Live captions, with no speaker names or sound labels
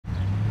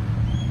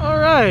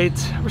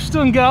right, we're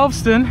still in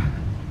Galveston.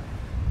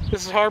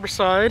 This is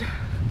Harborside.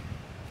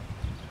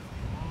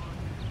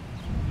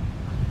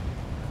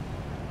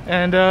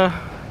 And we're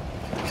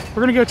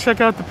gonna go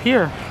check out the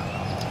pier.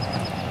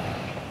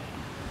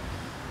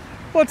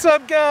 What's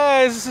up,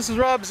 guys? This is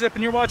Rob Zip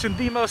and you're watching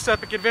The Most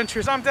Epic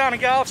Adventures. I'm down in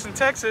Galveston,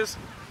 Texas.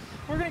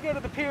 We're gonna go to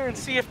the pier and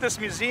see if this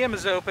museum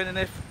is open and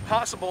if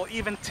possible,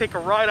 even take a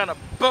ride on a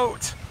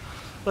boat.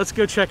 Let's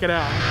go check it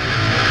out.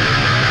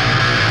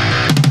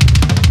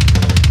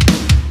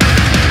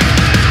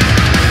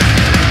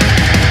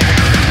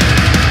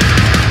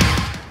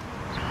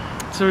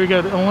 So we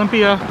got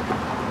Olympia.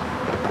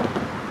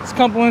 It's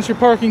complimentary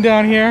parking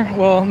down here.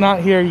 Well, not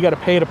here, you gotta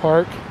pay to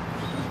park.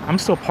 I'm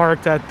still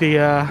parked at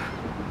the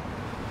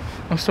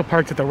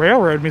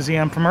Railroad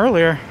Museum from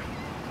earlier.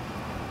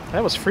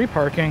 That was free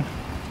parking.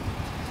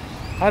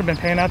 I'd have been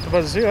paying out the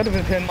wazoo. I'd have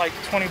been paying like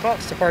 20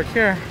 bucks to park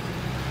here.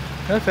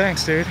 No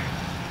thanks, dude.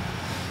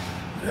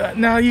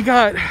 Now you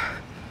got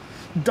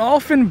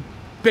Dolphin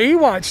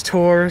Baywatch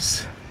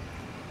tours.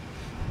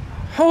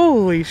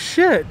 Holy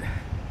shit.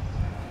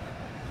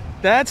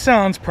 That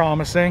sounds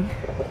promising.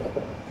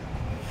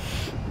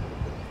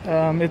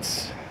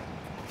 It's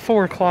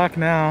 4 o'clock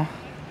now.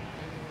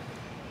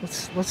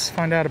 Let's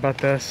find out about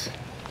this.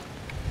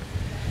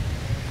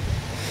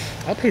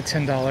 I'll pay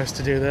 $10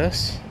 to do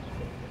this.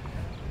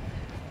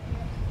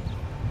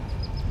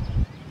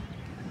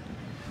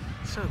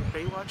 So the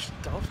Baywatch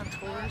Dolphin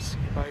tours,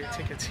 you buy your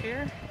tickets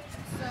here.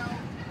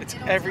 It's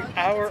every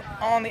hour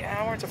on the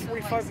hour. It's a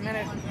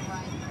 45-minute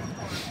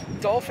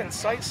dolphin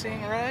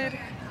sightseeing ride.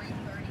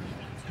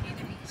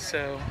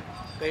 So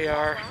they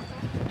are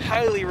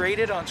highly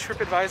rated on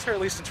TripAdvisor, at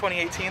least in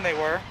 2018 they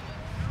were.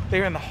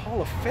 They are in the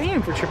Hall of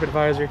Fame for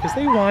TripAdvisor because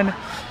they won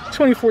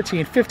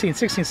 2014, 15,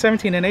 16,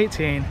 17, and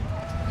 18.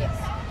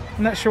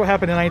 I'm not sure what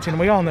happened in 19.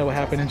 We all know what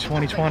happened in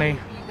 2020.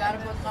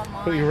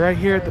 But you're right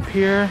here at the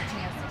pier.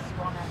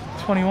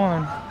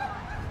 21.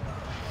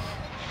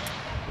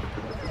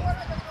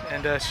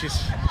 And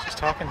she's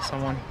talking to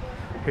someone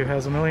who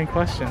has a million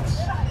questions.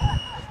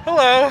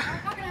 Hello.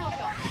 How can I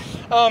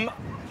help you?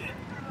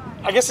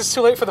 I guess it's too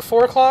late for the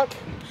 4 o'clock?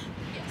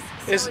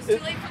 Yes. So it's too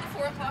late for the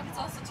 4 o'clock. It's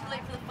also too late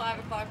for the 5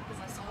 o'clock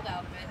because I sold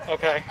out of it.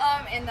 Okay.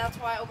 And that's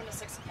why I opened at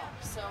 6 o'clock.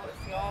 So if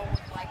y'all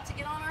would like to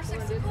get on our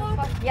 6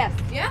 o'clock? Yes.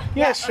 Yeah?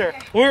 Yeah, sure.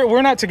 Okay.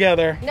 We're not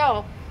together.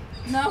 No.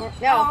 No?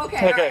 No. Oh,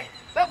 okay. Okay.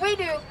 But we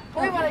do.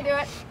 We want to do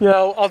it. Yeah,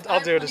 I'll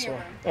do it as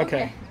well.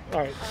 Okay.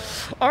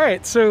 All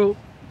right. So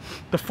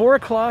the 4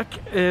 o'clock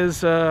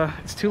is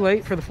it's too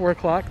late for the 4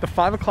 o'clock. The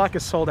 5 o'clock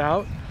is sold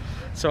out.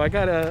 So I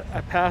got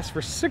a pass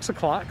for 6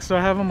 o'clock. So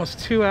I have almost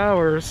 2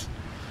 hours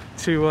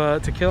to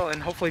kill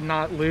and hopefully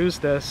not lose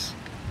this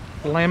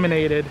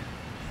laminated.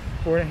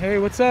 Hey,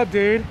 what's up,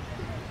 dude?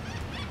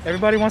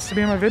 Everybody wants to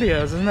be in my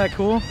videos. Isn't that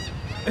cool?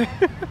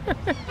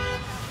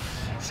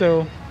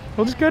 So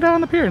we'll just go down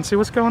the pier and see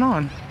what's going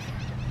on.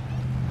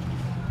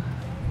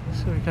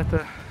 So we got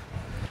the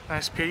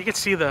nice pier. You can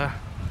see the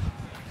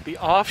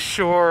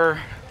offshore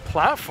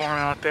platform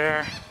out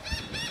there.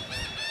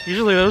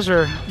 Usually those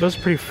are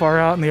pretty far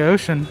out in the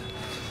ocean.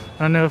 I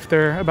don't know if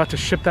they're about to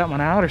ship that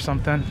one out or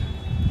something.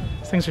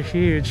 These things are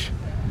huge.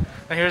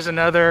 And here's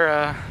another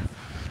a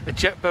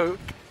jet boat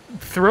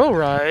thrill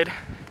ride.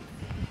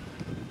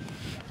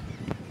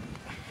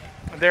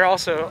 They're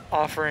also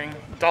offering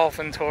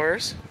dolphin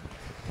tours.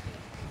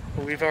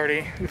 We've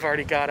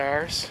already got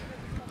ours.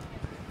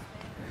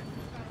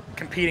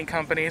 Competing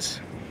companies.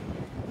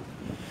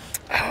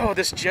 Oh,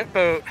 this jet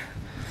boat.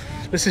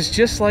 This is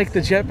just like the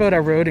jet boat I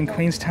rode in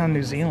Queenstown,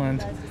 New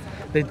Zealand.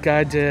 The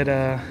guy did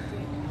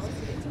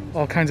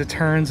all kinds of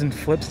turns and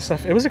flips and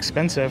stuff. It was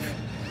expensive.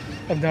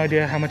 I have no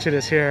idea how much it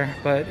is here,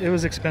 but it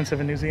was expensive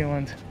in New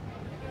Zealand.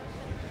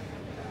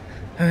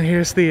 And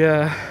here's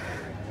the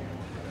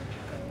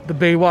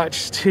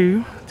Baywatch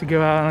 2 to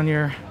go out on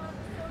your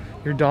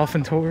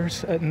dolphin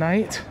tours at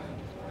night.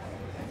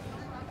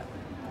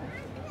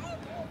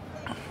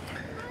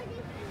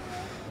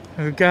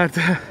 We got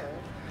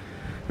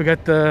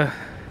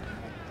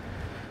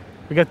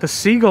the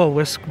seagull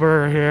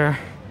whisperer here.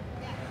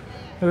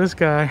 Look at this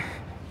guy.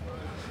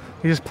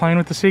 He's just playing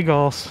with the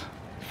seagulls,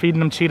 feeding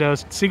them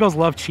Cheetos. Seagulls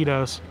love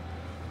Cheetos.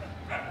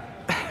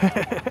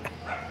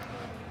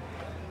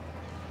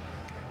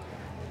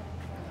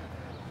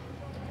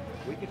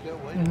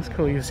 It's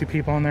cool. You see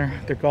people on their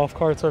golf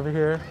carts over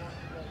here.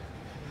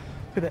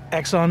 Look at the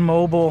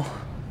ExxonMobil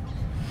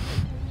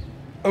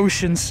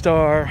Ocean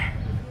Star.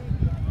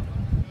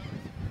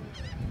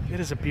 It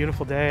is a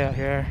beautiful day out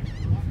here.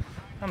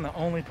 I'm the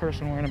only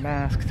person wearing a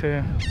mask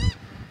too,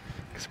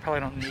 because I probably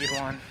don't need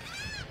one.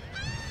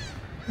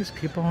 These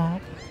people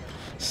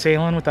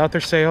sailing without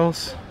their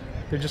sails.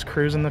 They're just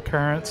cruising the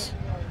currents.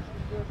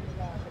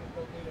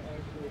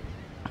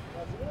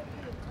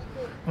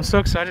 I'm so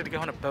excited to go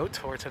on a boat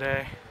tour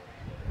today.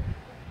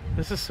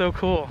 This is so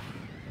cool.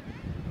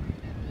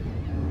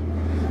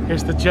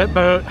 Here's the jet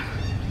boat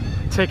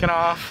taking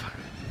off.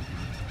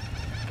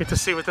 Get to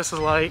see what this is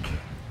like.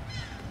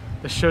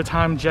 The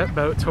Showtime jet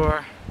boat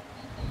tour.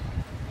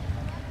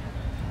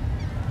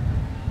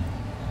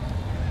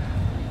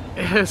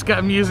 It's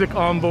got music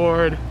on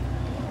board.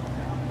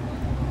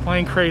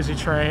 Playing Crazy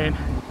Train.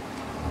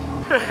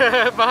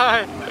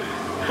 Bye.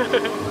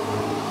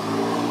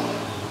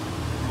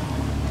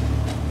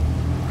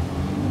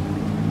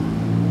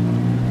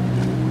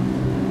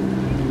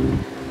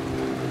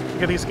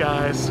 Look at these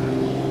guys.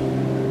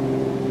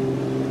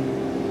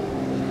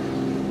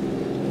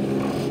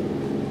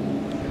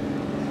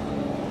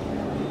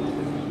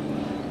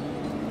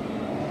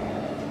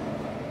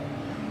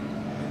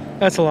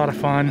 That's a lot of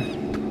fun.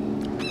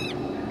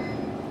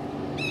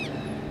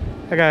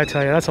 I gotta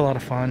tell you, that's a lot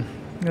of fun.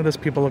 You know, those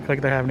people look like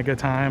they're having a good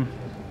time.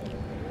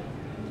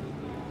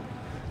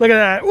 Look at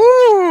that.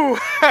 Woo!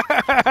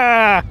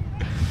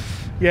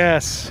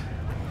 Yes.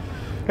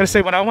 Gotta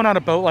say, when I went on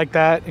a boat like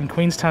that in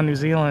Queenstown, New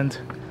Zealand,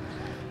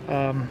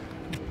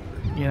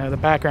 you know, the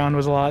background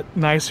was a lot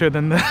nicer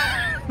than the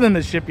than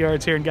the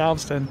shipyards here in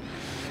Galveston.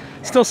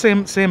 Still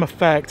same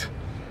effect.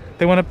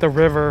 They went up the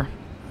river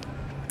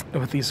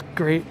with these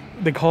great,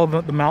 they call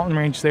the mountain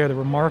range there the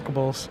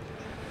Remarkables,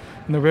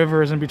 and the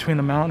river is in between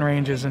the mountain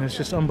ranges, and it's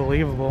just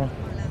unbelievable.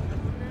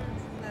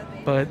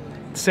 But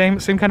same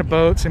kind of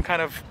boat, same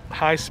kind of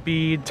high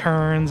speed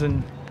turns,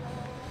 and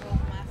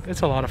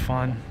it's a lot of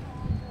fun.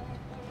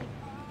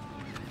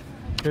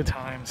 Good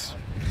times.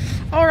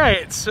 All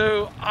right,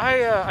 so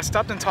I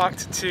stopped and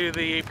talked to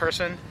the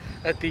person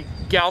at the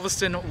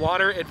Galveston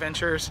Water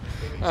Adventures.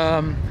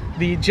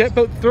 The jet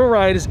boat thrill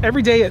ride is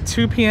every day at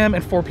 2 p.m.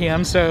 and 4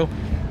 p.m. So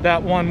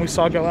that one we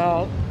saw go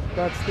out,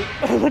 that's the,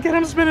 oh, look at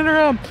him spinning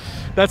around.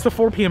 That's the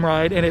 4 p.m.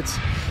 ride, and it's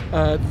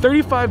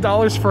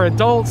 $35 for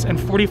adults and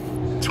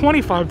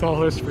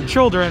 $25 for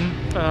children.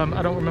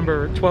 I don't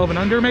remember, 12 and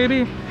under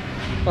maybe.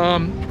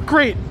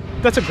 Great,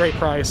 that's a great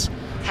price.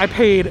 I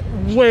paid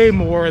way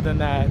more than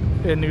that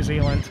in New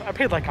Zealand. I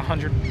paid like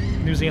 100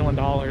 New Zealand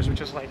dollars, which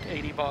is like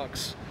 80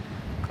 bucks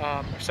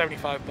or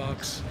 75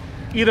 bucks.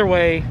 Either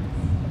way,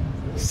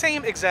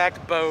 same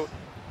exact boat,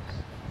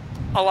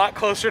 a lot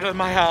closer to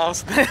my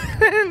house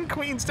than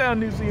Queenstown,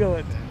 New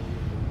Zealand.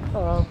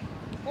 A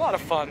lot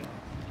of fun.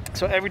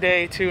 So every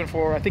day, 2 and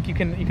 4, I think you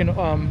can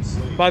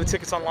buy the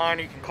tickets online,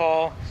 or you can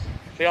call.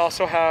 They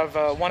also have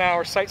a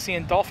 1-hour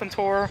sightseeing Dolphin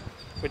tour,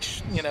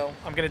 which, you know,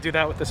 I'm going to do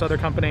that with this other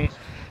company.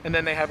 And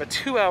then they have a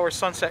 2-hour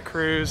sunset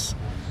cruise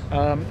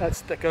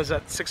that goes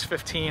at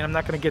 6:15. I'm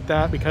not going to get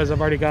that because I've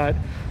already got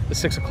the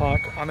 6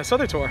 o'clock on this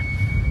other tour.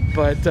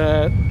 But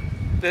the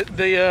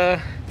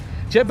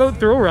jet boat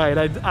thrill ride,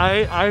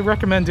 I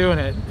recommend doing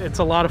it. It's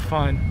a lot of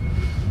fun.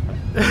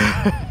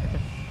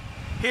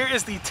 Here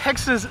is the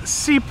Texas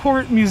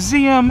Seaport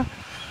Museum.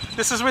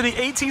 This is where the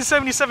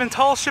 1877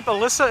 tall ship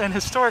Alyssa and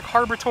historic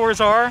harbor tours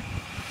are.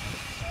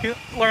 You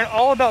learn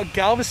all about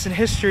Galveston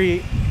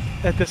history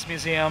at this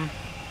museum.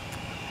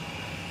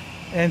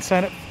 And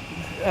sign up.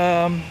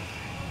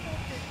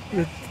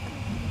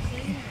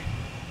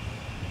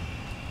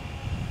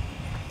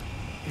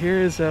 Here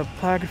is a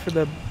plaque for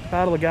the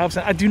Battle of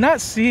Galveston. I do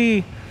not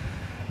see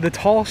the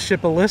tall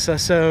ship Alyssa,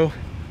 so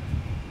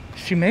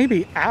she may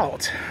be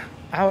out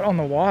on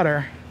the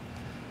water.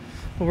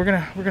 But we're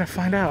gonna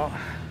find out.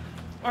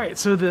 All right,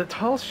 so the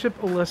tall ship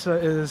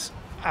Alyssa is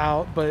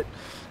out, but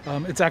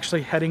it's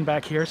actually heading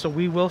back here, so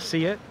we will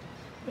see it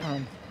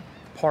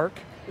park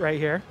right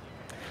here.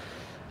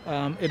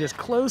 It is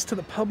closed to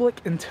the public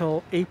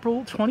until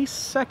April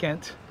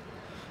 22nd,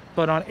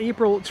 but on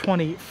April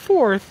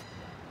 24th,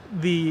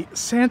 the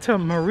Santa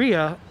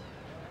Maria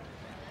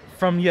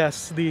from,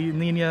 yes, the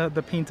Nina,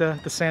 the Pinta,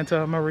 the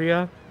Santa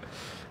Maria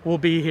will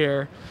be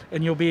here,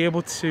 and you'll be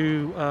able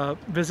to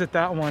visit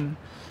that one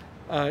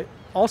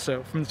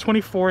also from the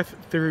 24th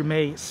through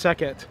May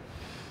 2nd.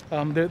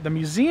 The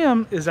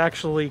museum is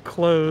actually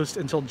closed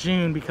until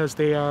June because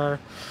they are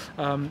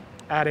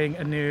adding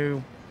a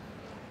new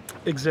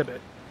exhibit.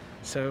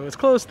 So it's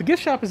closed. The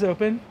gift shop is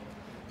open,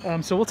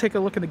 so we'll take a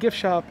look at the gift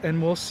shop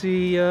and we'll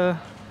see the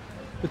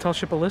tall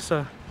ship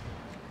Alyssa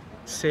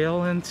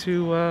sail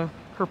into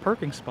her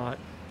parking spot.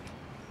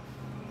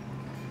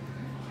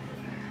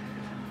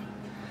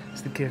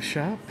 It's the gift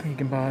shop. You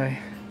can buy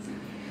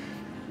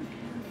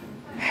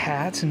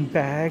hats and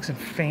bags and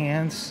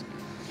fans,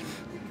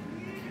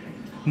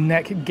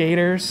 neck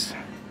gaiters,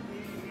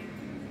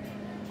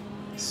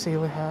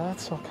 sailor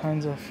hats, all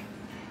kinds of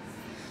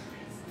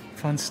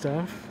fun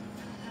stuff.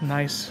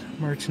 Nice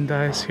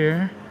merchandise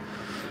here.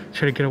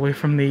 Try to get away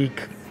from the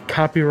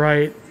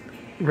copyright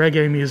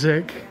reggae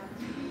music.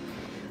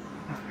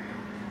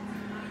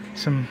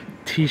 Some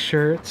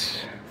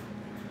t-shirts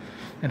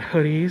and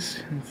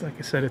hoodies. It's, like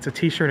I said, it's a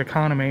t-shirt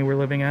economy we're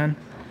living in.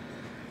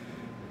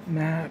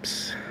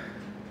 Maps.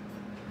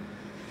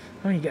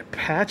 Oh, you get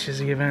patches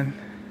even.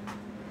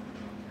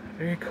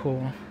 Very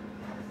cool.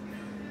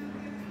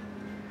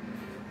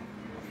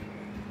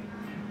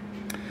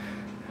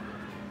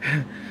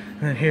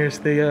 And then here's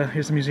the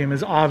museum.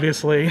 Is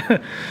obviously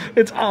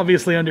it's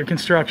obviously under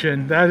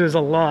construction. That is a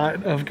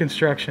lot of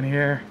construction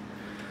here.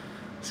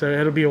 So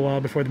it'll be a while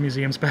before the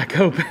museum's back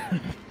open.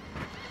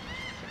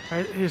 All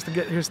right, here's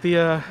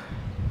the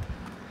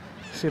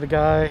see the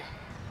guy.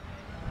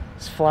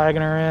 He's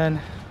flagging her in.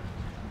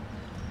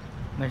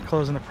 And they're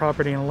closing the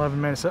property in 11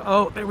 minutes. So,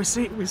 oh, there we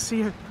see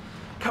her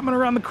coming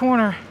around the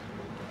corner.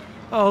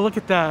 Oh, look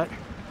at that.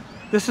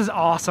 This is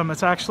awesome.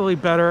 It's actually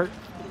better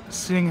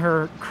seeing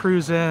her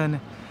cruise in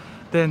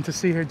than to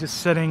see her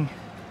just sitting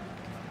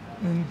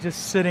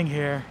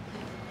here.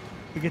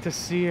 We get to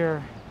see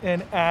her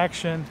in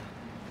action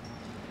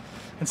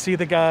and see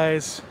the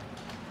guys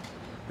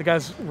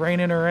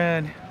reining her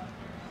in.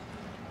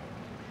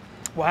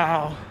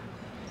 Wow.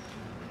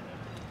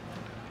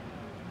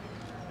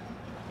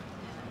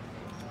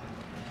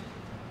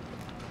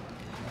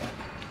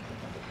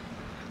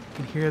 You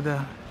can hear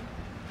the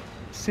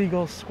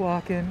seagulls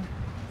squawking,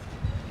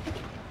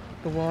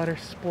 the water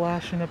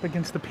splashing up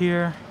against the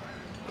pier.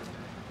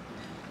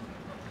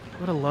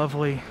 What a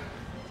lovely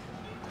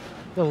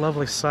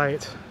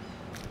sight.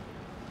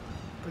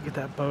 Look at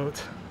that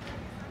boat.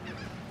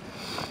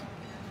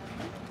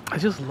 I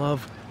just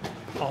love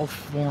all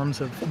forms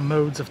of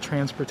modes of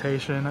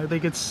transportation. I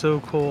think it's so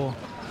cool.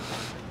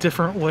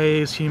 Different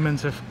ways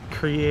humans have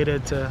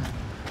created to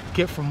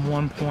get from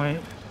one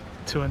point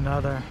to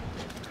another.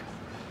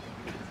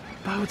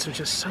 Boats are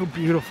just so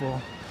beautiful,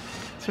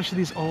 especially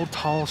these old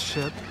tall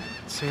ship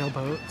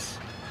sailboats.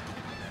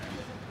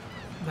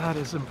 That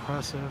is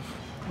impressive.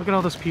 Look at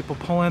all those people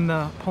pulling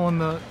the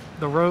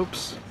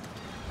ropes.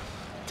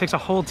 It takes a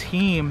whole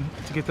team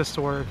to get this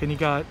to work, and you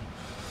got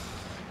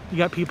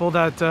people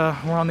that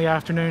were on the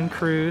afternoon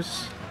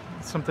cruise.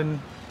 It's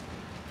something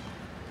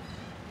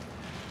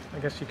I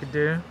guess you could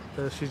do.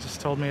 But she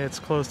just told me it's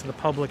closed to the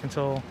public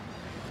until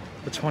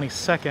the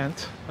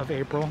 22nd of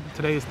April.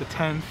 Today is the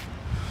 10th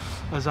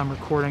as I'm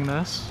recording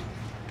this.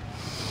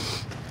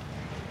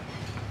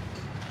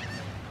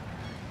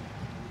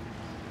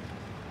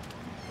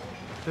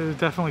 There's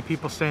definitely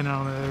people standing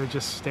on there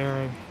just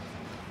staring.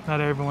 Not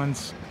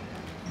everyone's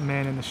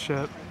manning the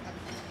ship.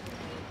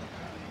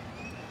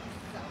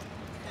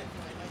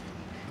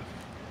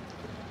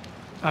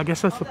 I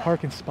guess that's the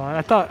parking spot.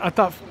 I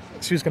thought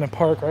she was gonna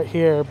park right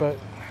here, but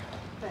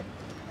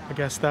I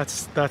guess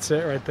that's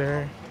it right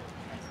there.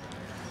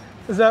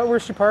 Is that where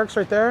she parks,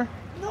 right there?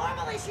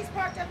 Normally she's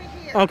parked over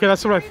here. Okay,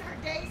 that's what During her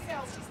day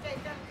sales, she stays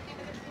up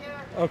into the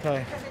pier.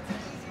 Okay. Because it's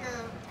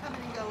easier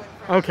coming and going.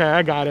 For Okay,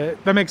 I got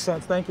it. That makes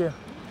sense. Thank you.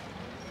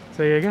 So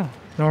there you go.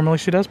 Normally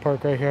she does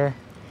park right here,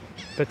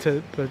 but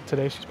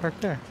today she's parked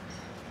there.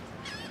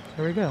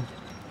 There we go.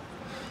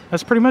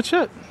 That's pretty much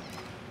it.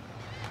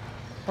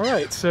 All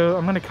right, so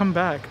I'm gonna come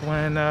back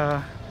when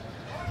the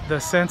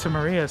Santa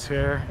Maria is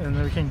here, and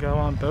then we can go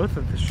on both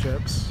of the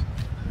ships.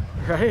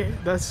 Right?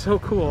 That's so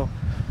cool.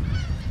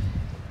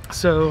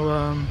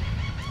 So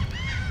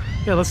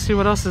yeah, let's see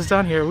what else is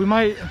down here. We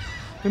might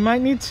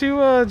need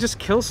to just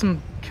kill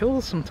some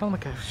time,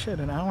 like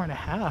an hour and a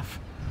half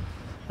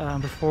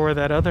before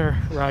that other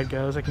ride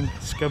goes. I can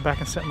just go back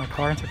and sit in my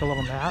car and take a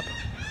little nap.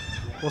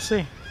 We'll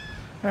see.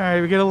 All right,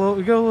 we go a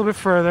little bit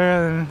further,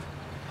 and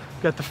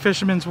got the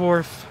Fisherman's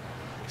Wharf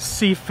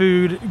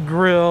Seafood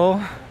Grill,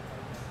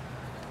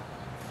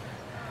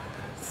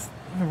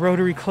 the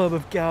Rotary Club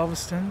of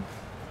Galveston.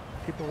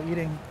 People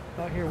eating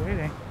out here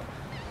waiting.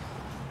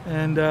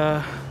 And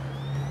I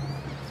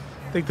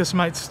think this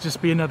might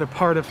just be another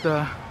part of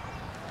the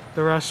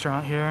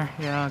restaurant here.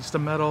 Yeah, just a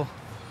metal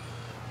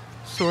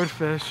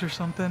swordfish or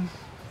something.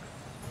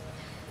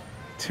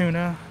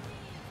 Tuna.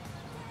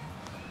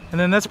 And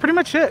then that's pretty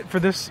much it for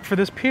this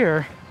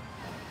pier.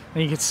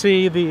 And you can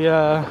see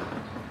the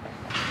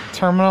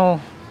terminal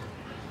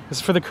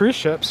is for the cruise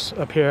ships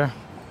up here.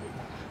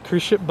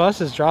 Cruise ship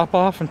buses drop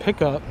off and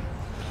pick up.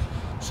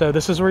 So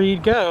this is where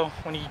you'd go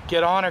when you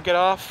get on or get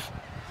off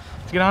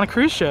to get on a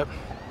cruise ship.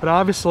 But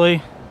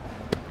obviously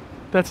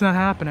that's not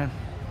happening.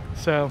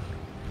 So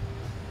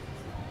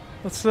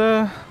let's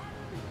go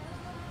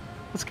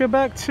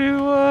back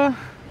to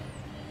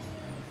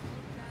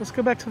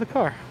the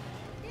car.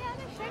 Yeah,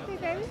 that's safety,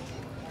 baby.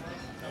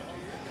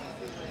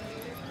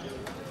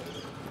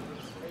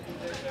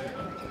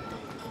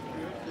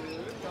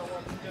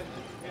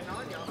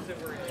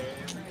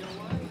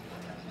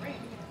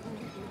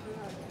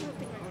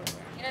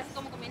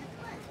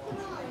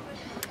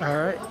 All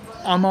right,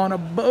 I'm on a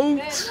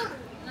boat.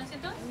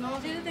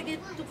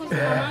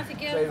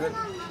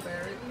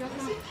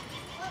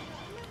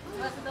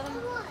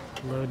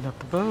 Loading up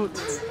the boat.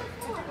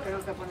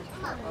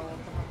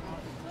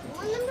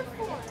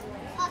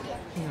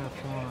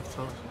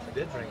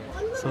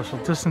 Social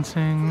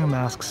distancing,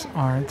 masks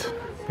aren't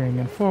being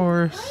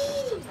enforced.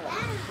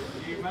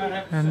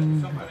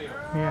 And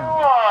yeah.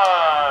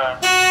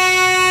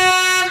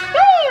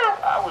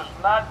 I was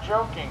not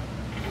joking.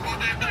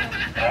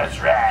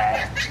 That's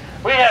right.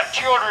 We have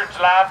children's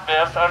life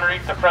vests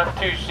underneath the front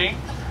two seats,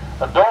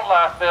 adult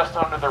life vests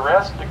under the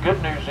rest. The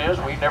good news is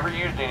we never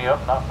used any of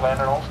them, not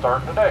planning on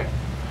starting today.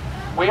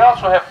 We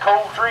also have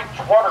cold drinks,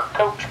 water,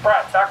 Coke,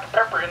 Sprite, Dr.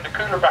 Pepper in the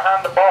cooler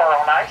behind the bar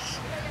on ice.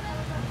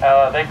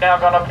 They've now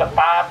gone up to $5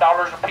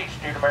 a piece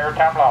due to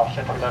maritime law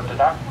since we left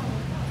tonight.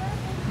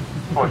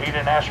 Well, he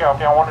didn't ask y'all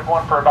if y'all wanted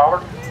one for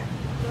 $1?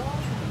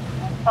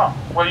 Oh,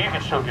 well, you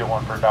can still get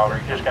one for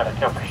 $1. You just got to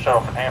help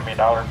yourself and hand me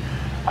 $1.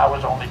 I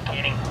was only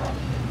kidding.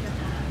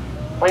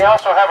 We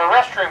also have a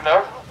restroom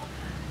though.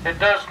 It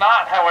does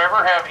not,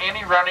 however, have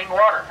any running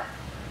water.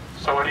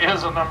 So it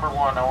is a number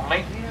 1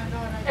 only.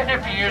 And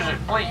if you use it,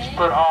 please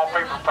put all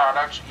paper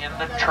products in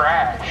the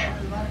trash.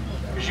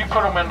 Because you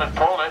put them in the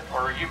toilet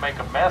or you make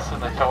a mess in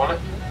the toilet,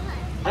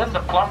 then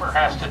the plumber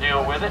has to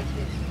deal with it.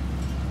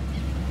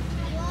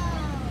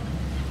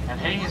 And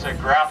he's a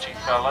grouchy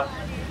fella.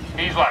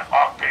 He's like,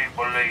 I can't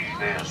believe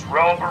this.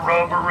 Rubber,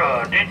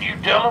 didn't you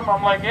tell them?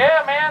 I'm like,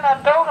 yeah, man,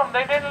 I told them.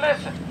 They didn't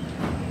listen.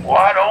 Well,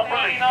 I don't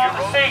believe you.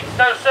 The seats,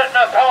 no sitting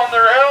up on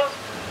their heels.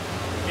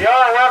 You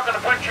are welcome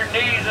to put your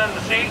knees in the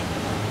seat.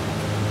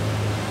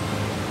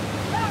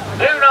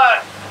 Do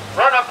not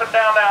run up and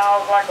down the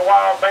aisles like a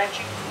wild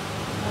banshee.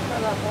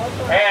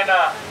 And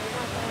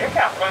it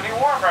got plenty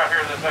warm right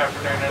here this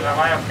afternoon in the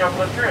last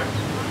couple of trips.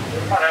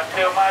 I'd have to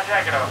peel my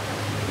jacket off.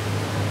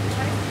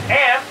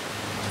 And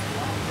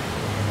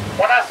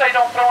when I say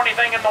don't throw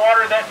anything in the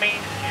water, that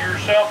means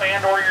yourself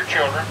and or your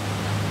children.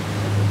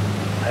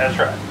 That's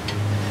right.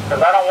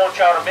 Because I don't want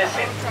y'all to miss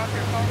it.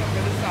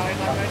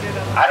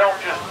 I don't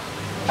just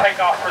take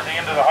off for the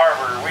end of the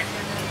harbor. We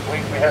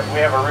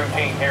have a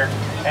routine here.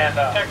 And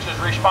Texas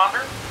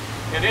Responder.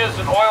 It is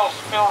an oil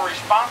spill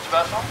response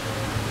vessel.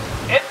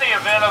 In the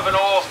event of an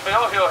oil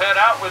spill, he'll head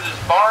out with his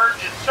barge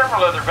and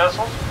several other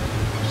vessels,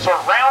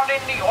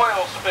 surrounding the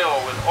oil spill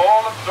with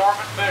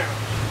oil-absorbent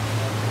booms,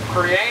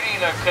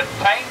 creating a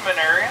containment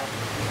area.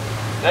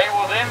 They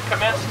will then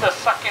commence to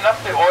sucking up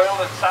the oil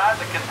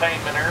inside the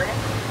containment area.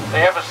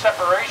 They have a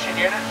separation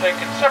unit. They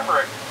can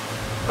separate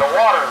the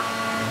water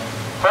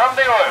from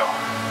the oil.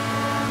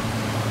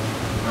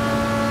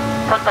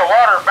 Put the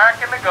water back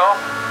in the Gulf.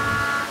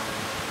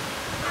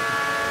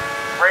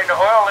 Bring the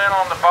oil in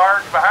on the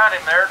barge behind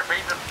him there to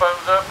be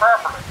disposed of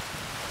properly.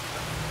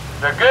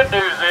 The good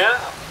news is,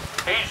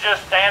 he's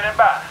just standing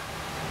by.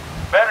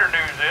 Better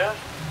news is,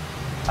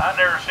 I've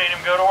never seen him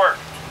go to work.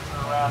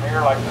 Around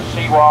here, like the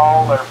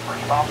seawall, they're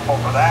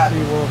responsible for that.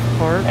 Seawall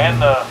part.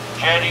 And the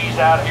jetties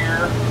out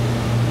here.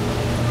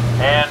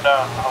 And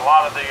a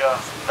lot of the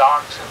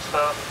docks and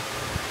stuff.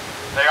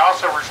 They're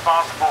also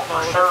responsible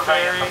for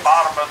surveying the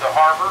bottom of the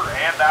harbor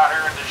and out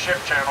here in the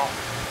ship channel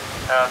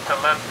to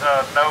let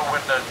know when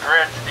the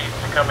dredge needs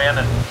to come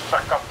in and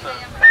suck up the...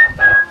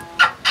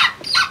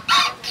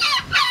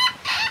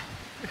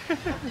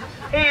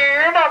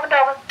 Here, Dolphin.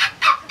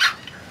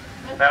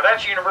 Now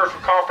that's universal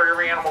call for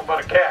every animal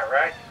but a cat,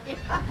 right?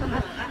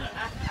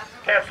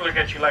 Cats look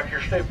at you like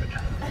you're stupid.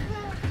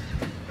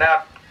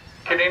 Now,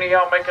 can any of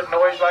y'all make a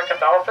noise like a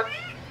dolphin?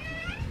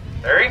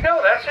 There you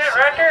go, that's it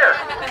right there.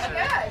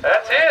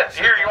 That's it.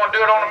 Here, you want to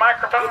do it on the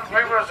microphone?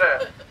 Who was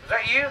that? Is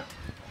that you?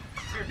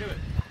 Here, do it.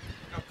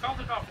 No, call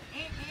the dolphin.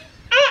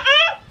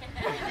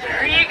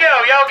 There you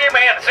go, y'all give me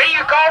a hand. See,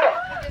 you called him.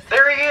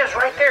 There he is,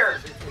 right there.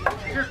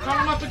 Here, call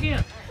him up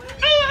again.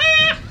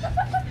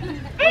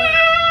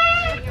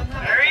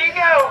 There you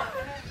go.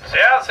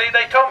 See,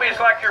 they told me it's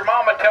like your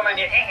mama telling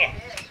you,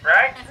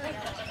 right?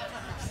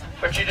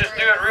 But you just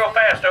do it real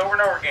fast over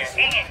and over again.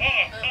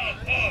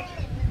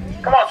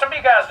 Come on, some of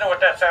you guys know what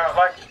that sounds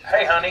like.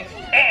 Hey, honey.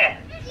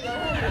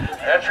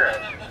 That's right.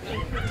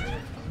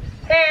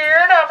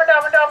 Here, Dolphin,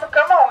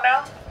 come on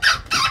now.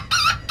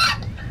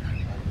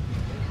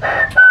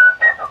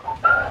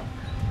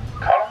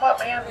 Call him up,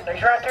 man.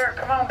 He's right there.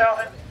 Come on,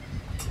 Dolphin.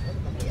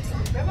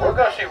 We'll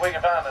go see if we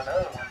can find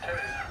another one, too.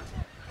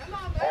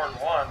 More than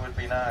one would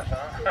be nice,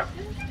 huh?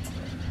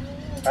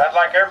 I'd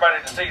like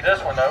everybody to see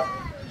this one, though.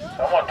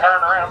 So I'm going to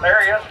turn around.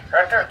 There he is,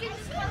 right there.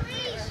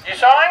 You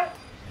saw him?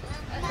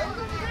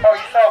 Oh,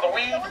 you saw the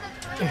weed?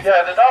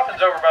 Yeah, the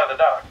dolphin's over by the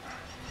dock.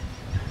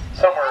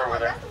 Somewhere over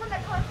there.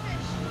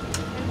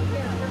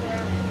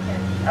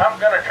 I'm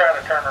going to try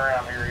to turn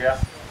around here, yeah.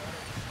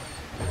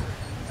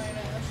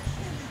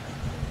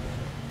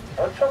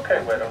 Oh, it's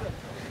okay, Widow.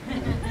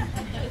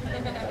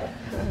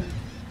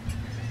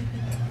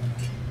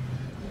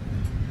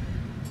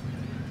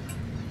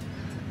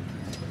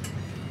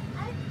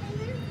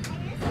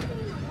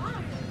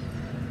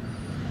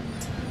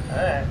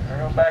 Alright, we're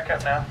going to back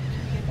up now.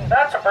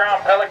 That's a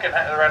brown pelican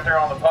right there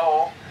on the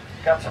pole.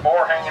 Got some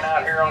more hanging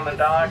out here on the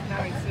dock.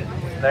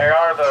 They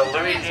are the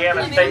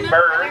Louisiana state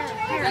birds.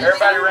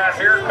 Everybody around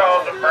here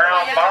calls them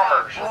brown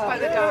bombers.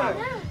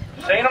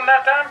 Seen them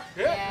that time?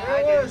 Yeah,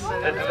 I did.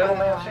 Did the little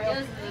man see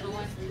them?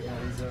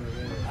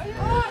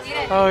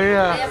 Oh,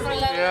 yeah.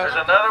 There's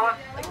another one?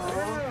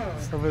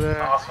 It's over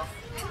there. Awesome.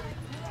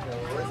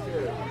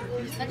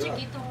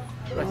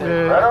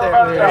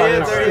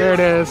 There it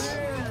is.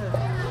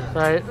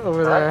 Right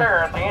over there. Right there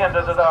at the end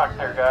of the dock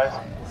there, guys.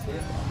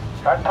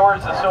 Right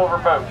towards the silver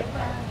boat.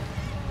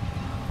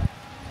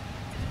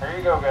 There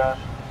you go, guys.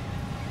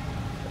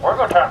 We're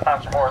going to try and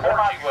find some more. There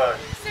she was.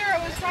 Sarah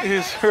was right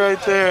He's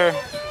right there.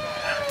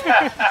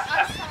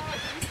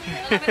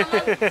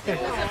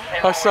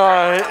 I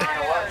saw it.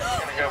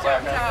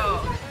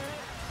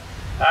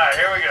 Alright,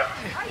 here we go.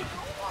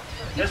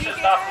 This is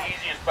not the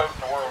easiest boat in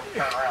the world to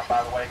turn around,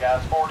 by the way,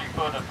 guys. 40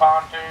 foot of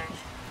pontoons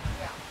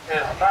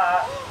is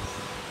not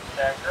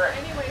that great.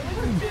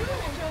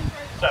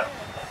 So,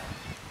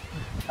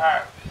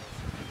 alright.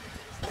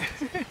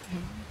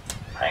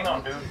 Hang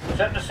on, dude.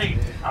 Sit in the seat.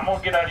 I'm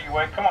gonna get out of your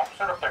way. Come on,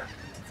 sit up there.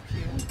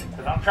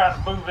 Cause I'm trying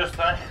to move this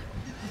thing.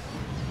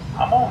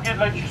 I'm gonna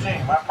let you see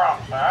him, I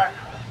promise, alright?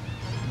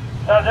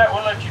 Besides that,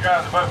 we'll let you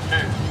drive the boat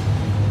too.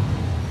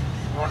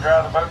 You wanna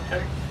drive the boat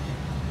too?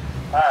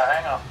 Alright,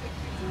 hang on.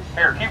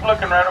 Here, keep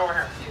looking right over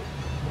here.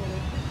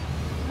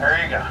 There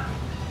you go.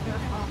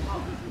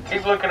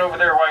 Keep looking over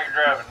there while you're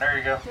driving. There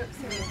you go.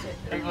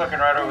 Keep looking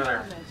right over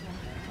there.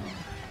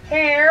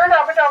 Here,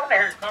 Dolphin,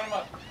 here. Come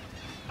up.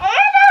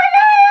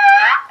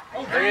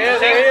 There he is.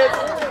 There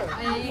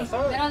he is.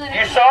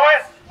 You saw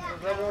it?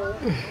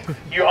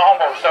 You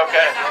almost,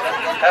 okay.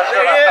 That's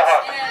what I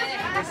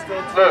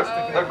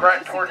thought. Look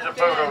right towards the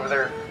boat over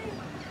there.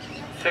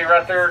 See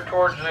right there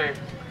towards the...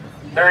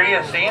 There he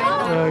is, see him?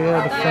 Oh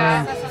yeah, the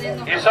fan.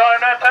 You saw him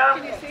that time?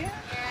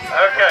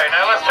 Okay,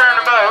 now let's turn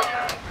the boat.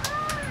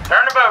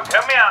 Turn the boat,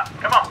 help me out,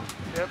 come on.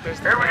 Yep, there's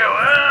the Here we go.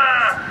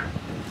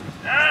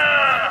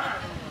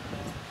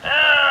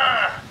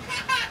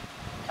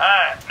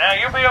 Alright, now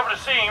you'll be able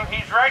to see him.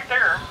 He's right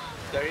there.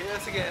 There he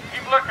is again.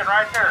 Keep looking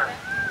right there.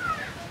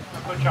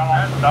 I'll put y'all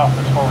on the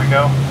Dolphins before we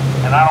go,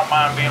 and I don't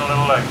mind being a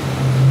little late.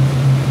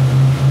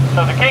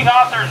 So the King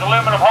Arthur's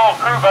aluminum hull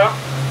crew boat.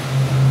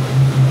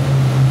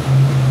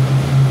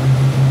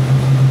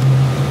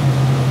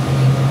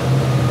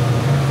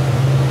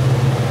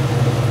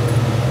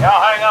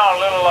 Y'all hang on a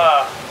little,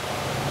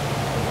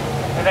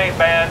 it ain't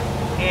bad.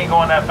 He ain't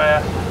going that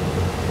fast.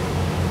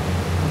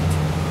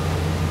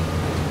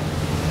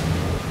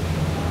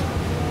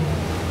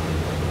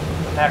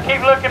 Now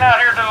keep looking out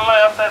here to the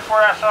left. That's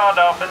where I saw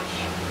dolphins.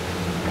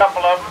 A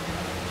couple of them.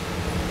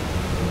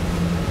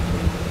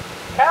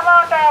 Come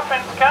on,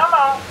 dolphins, come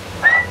on.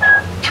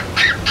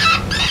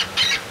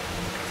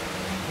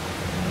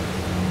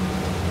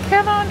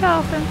 Come on,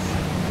 dolphins.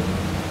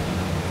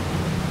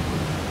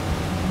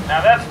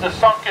 Now that's the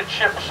sunken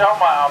ship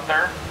Selma out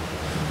there.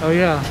 Oh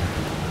yeah.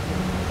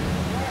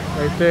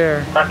 Right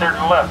there. Right there to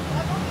the left.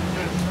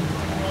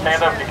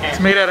 Stand up, you can't.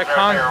 It's made out of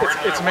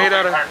it's made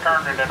out of.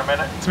 Turn it in a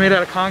minute. It's made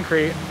out of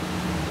concrete.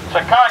 It's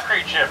a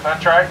concrete ship.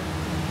 That's right.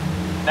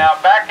 Now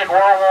back in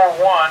World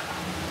War I,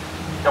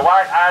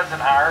 Dwight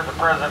Eisenhower, the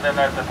president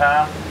at the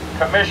time,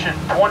 commissioned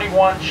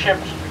 21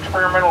 ships,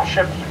 experimental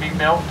ships, to be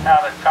built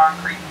out of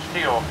concrete and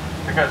steel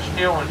because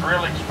steel was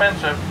really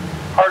expensive,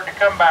 hard to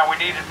come by. We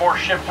needed more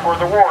ships for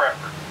the war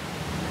effort.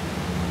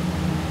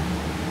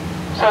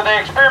 So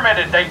they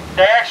experimented. They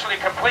actually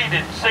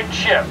completed 6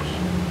 ships.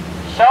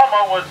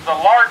 Selma was the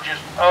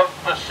largest of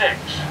the 6.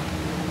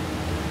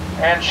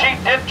 And she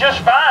did just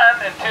fine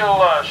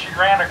until she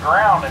ran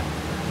aground and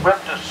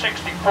ripped a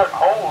 60-foot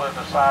hole in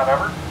the side of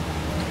her.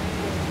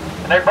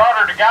 And they brought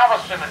her to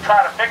Galveston to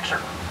try to fix her.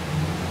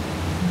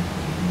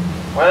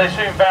 Well, they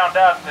soon found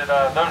out that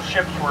those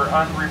ships were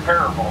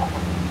unrepairable.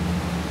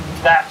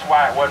 That's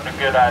why it wasn't a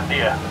good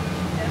idea.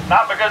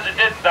 Not because it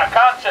didn't, the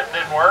concept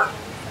didn't work.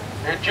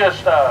 It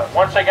just,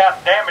 once they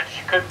got damaged,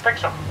 you couldn't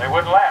fix them. They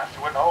wouldn't last,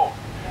 they wouldn't hold.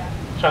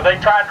 So they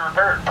tried to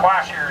repair it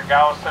twice here in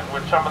Galveston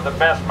with some of the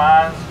best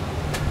minds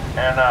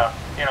and,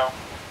 you know,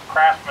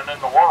 craftsmen in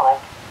the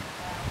world.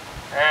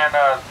 And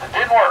it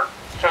didn't work.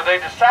 So they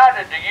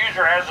decided to use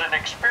her as an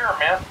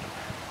experiment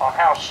on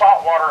how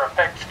salt water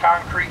affects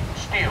concrete and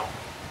steel.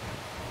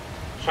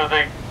 So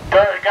they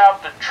dug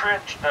out the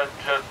trench, the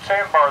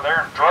sandbar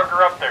there, and drug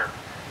her up there.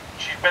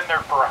 She's been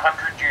there for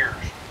 100 years.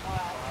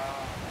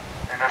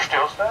 And they're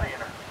still studying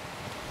her.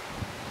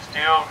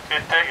 Steel,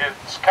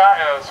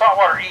 salt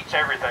water eats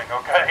everything,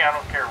 okay? I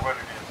don't care what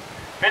it is.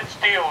 If it's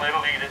steel,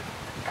 it'll eat it.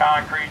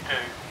 Concrete,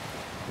 too.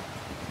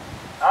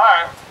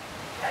 Alright.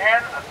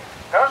 And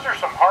those are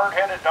some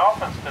hard-headed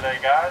dolphins today,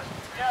 guys.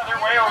 Yeah,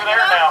 they're way over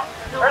there now.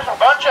 There's a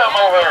bunch of them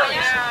over there.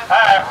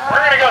 Alright,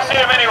 we're going to go see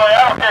them anyway.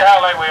 I don't care how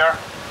late we are.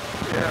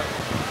 Yeah.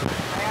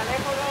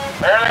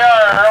 There they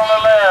are, on the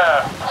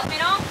left.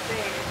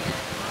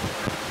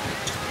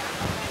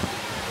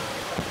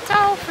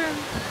 Dolphin.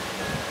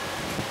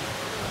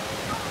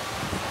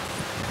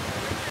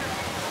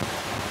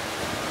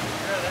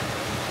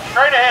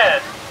 Straight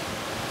ahead.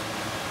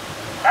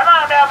 Come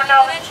on, Dolphin,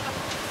 Dolphin.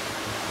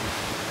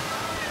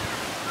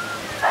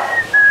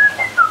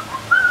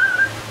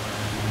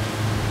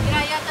 Mira,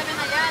 allá también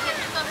allá,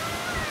 lejitos.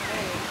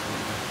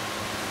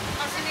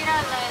 Así mira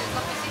el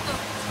cafecito.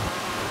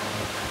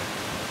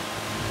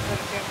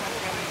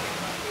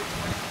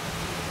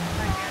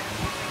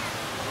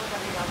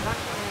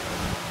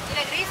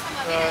 Mira, gris,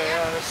 mamá, mira allá.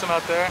 Yeah, there's some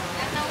out there.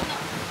 Anda uno.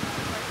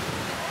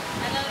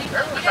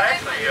 There was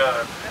actually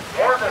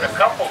more than a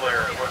couple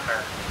there, wasn't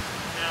there?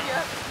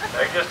 Yeah.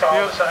 They just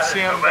all decided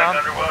to go back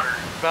underwater.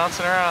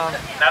 Bouncing around.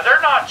 Now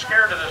they're not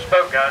scared of this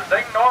boat, guys.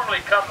 They normally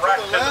come right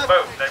to the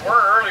boat. They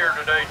were earlier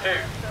today too.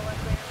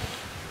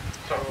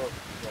 So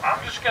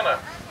I'm just gonna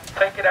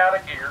take it out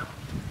of gear,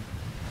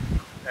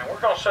 and we're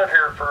gonna sit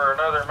here for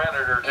another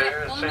minute or two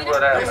and see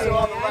what happens.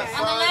 On the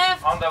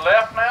left. On the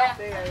left now?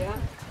 Allá.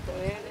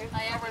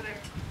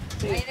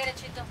 Ahí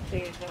derechito.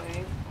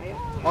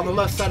 On the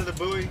left side of the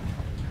buoy.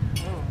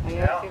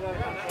 Yeah.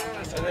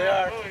 There they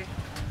are.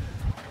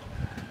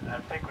 I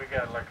think we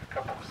got like a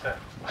couple of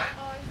seconds.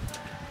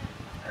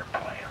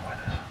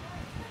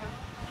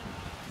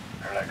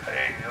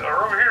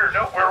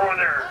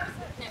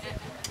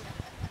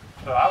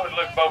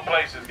 both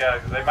places,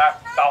 guys, because they might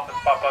dolphins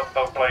pop up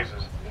both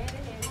places.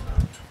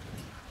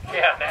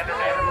 Yeah, nander.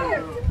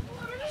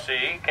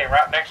 See, came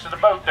right next to the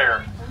boat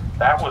there.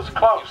 That was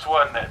close,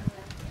 wasn't it?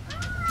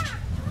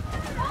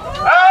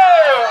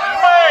 Oh,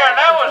 man,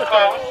 that was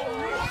close.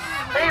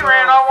 He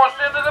ran almost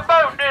into the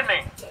boat, didn't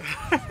he?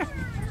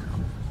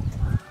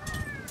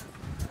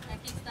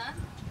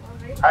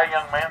 Hi,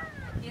 young man.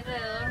 You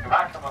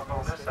might come up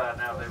on this side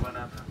now if they went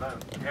under the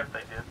boat, if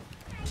they did.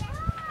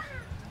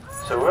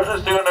 So we'll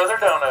just do another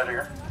donut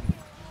here.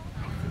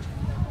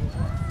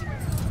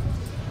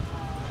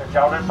 If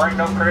y'all didn't bring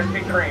no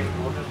Krispy Kreme,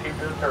 we'll just keep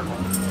doing turtle.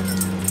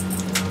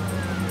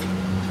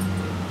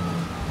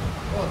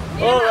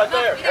 Oh, right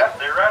there. Yep,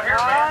 they're right here,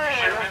 man. You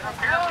should have been up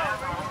here,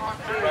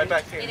 man. Right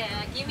back here. Get him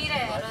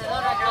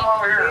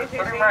over here.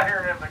 Put him right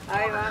here in the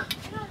corner.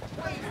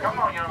 Come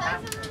on, young man.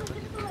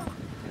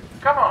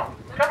 Come on.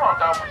 Come on,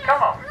 Dolphin.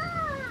 Come on.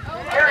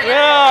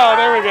 Yeah,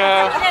 there we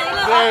go.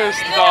 There's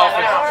the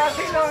dolphin.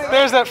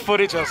 There's that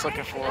footage I was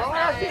looking for.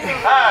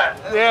 Hi.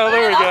 Yeah,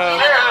 there we go.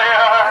 There they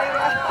are.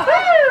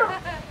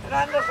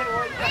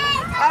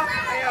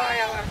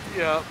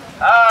 Yeah,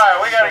 Alright,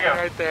 we gotta go.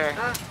 right there.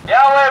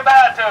 Y'all wave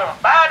bye to them.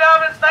 Bye,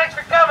 Dolphins. Thanks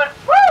for coming.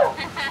 Woo!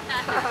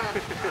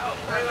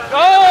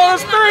 Oh,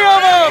 there's 3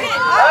 of them!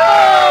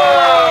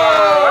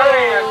 Oh,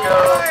 there you go.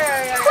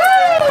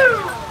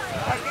 Woo!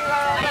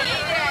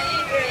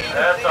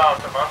 That's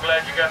awesome. I'm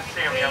glad you got to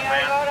see him, young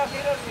man.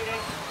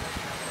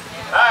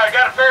 Alright,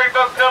 got a ferry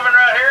boat coming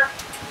right here.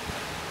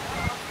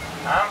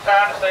 I'm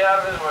trying to stay out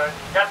of his way.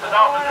 Got the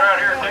dolphins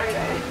right here, too.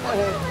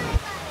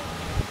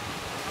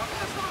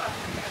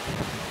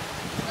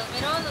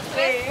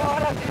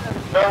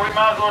 So we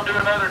might as well do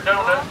another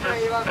donut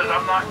just because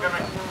I'm not going to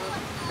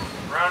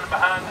run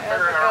behind the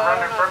ferry or run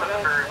in front of the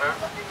ferry boat.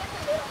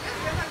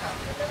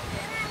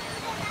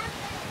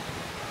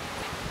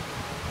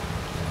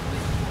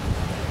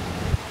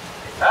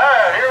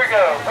 Alright, here we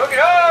go. Hook it.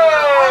 Oh,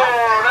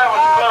 that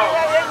was close.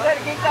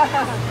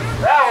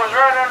 That was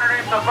right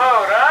underneath the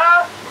boat,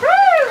 huh?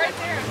 Woo!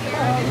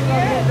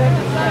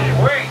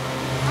 Sweet.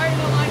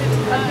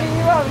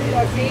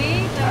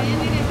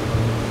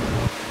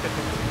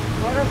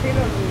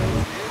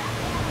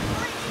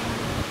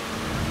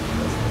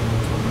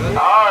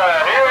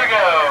 Alright, here we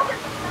go.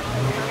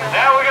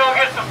 Now we're going to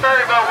get some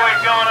ferry boat weight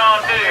going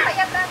on too.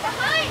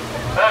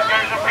 Look,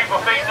 there's some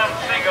people feeding them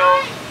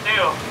seagulls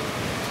still.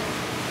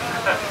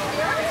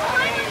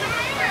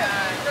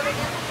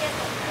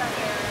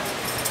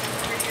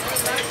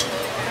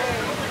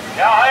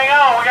 Y'all hang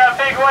on, we got a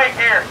big wake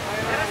here.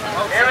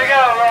 Here we go,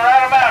 a little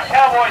roundabout,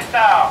 cowboy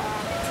style.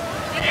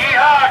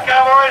 Yeehaw,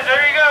 cowboys,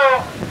 there you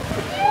go.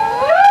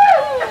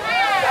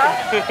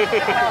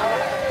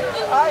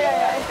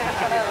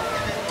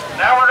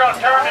 Now we're going to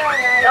turn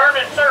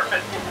and surf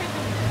it.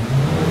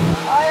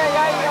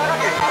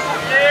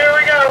 Here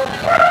we go.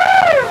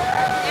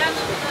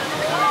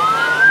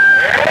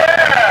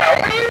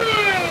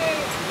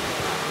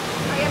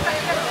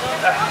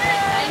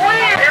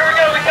 Yeah. Here we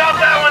go, we caught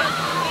that one.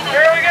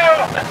 Here we go.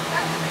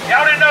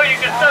 Y'all didn't know you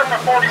could surf a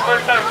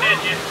 40-foot boat, did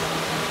you?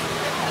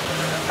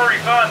 It's pretty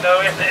fun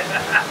though, isn't it?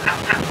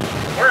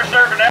 We're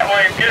surfing that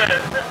way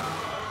good.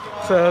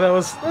 So that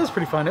was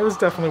pretty fun. It was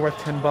definitely worth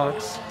 $10.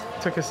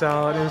 Took us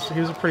out. He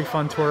was a pretty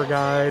fun tour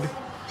guide.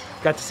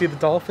 Got to see the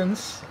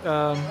dolphins,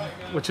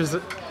 which is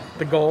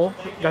the goal.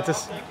 Got to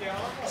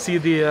see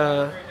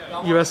the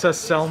USS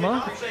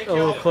Selma a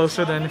little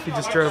closer than if you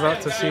just drove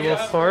out to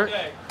Seawolf Park.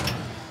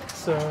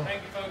 So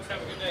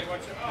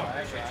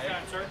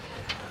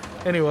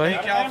anyway,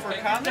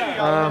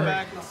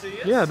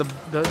 yeah, the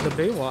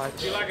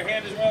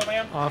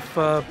Baywatch off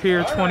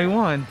Pier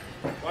 21.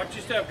 Watch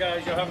your step,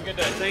 guys. Y'all have a good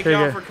day. Thank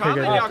y'all for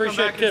coming. I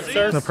appreciate the tips,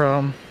 sir. No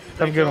problem.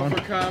 Have a good one.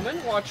 Thank y'all for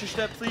coming. Watch your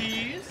step,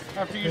 please.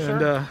 After you,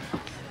 And sir.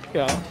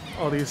 yeah,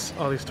 all these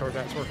tour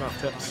guides work off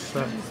tips.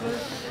 So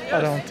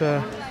I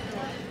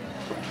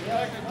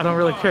don't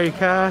really carry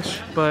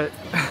cash, but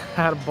I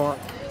had a buck,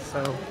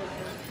 so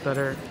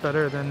better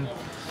than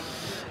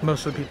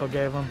most of the people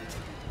gave them.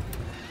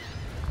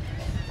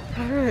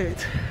 All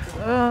right,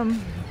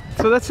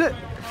 so that's it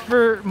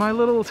for my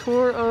little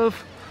tour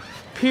of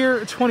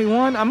Pier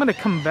 21. I'm gonna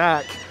come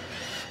back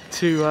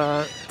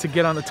to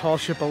get on the tall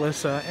ship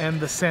Alyssa and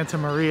the Santa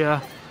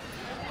Maria.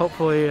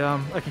 Hopefully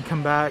I can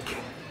come back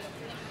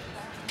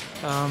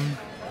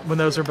when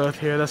those are both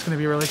here. That's gonna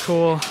be really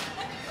cool.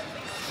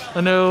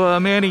 I know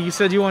Manny, you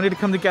said you wanted to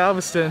come to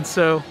Galveston,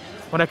 so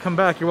when I come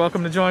back, you're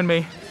welcome to join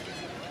me.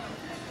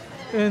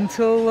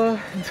 Until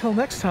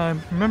next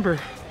time, remember,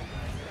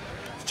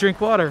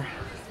 drink water,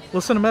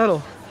 listen to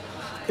metal,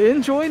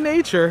 enjoy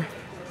nature,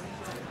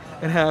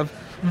 and have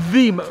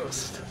the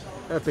most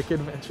epic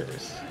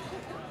adventures.